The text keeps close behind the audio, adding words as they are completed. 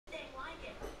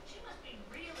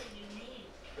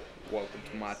Welcome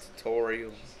to my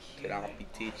tutorial. Today I'll be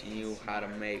teaching you how to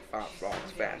make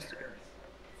Firefox faster.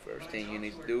 First thing you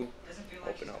need to do,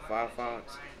 open up Firefox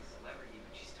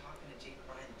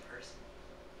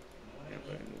and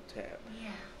open a new tab.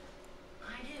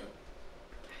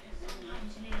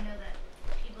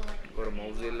 Go to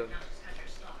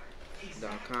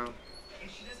Mozilla.com.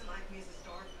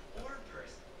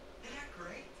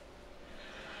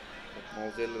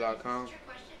 Mozilla.com.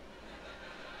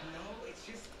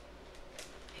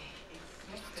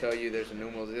 Just to tell you there's a new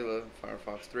Mozilla,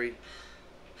 Firefox 3. If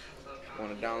you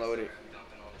want to download it,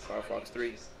 Firefox 3.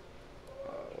 If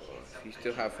you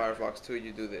still have Firefox 2,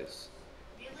 you do this.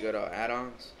 You go to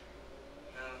add-ons.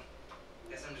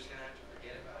 Guess I'm just gonna have to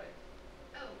forget about it.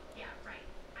 Oh, yeah, right.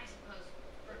 I suppose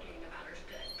forgetting about her's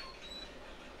good.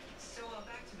 So,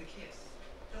 back to the kiss.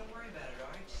 Don't worry about it,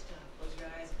 alright? Just close your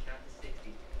eyes and count to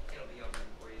 60. It'll be over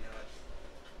before you know it.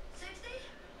 60?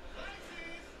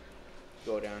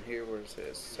 Go down here where it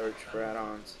says search for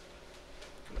add-ons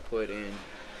and put in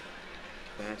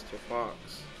Master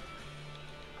Fox.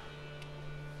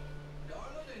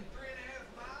 Darling, in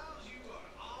 3.5 miles, you are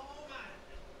all mine.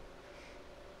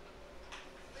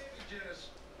 Maybe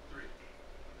just 3.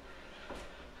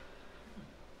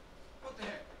 What the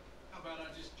heck? How about I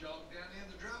just jog down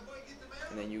in the driveway, get the mail?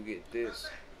 And then you get this.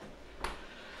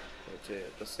 That's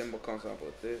it. The symbol comes up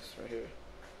with this right here.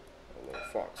 A little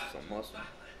fox with some muscle.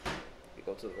 You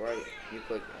go to the right, you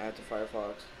click add to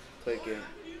Firefox, click it,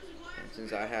 and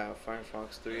since I have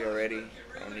Firefox 3 already,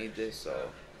 I don't need this,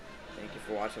 so thank you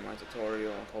for watching my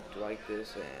tutorial. I hope you like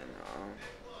this, and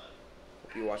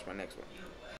hope you watch my next one.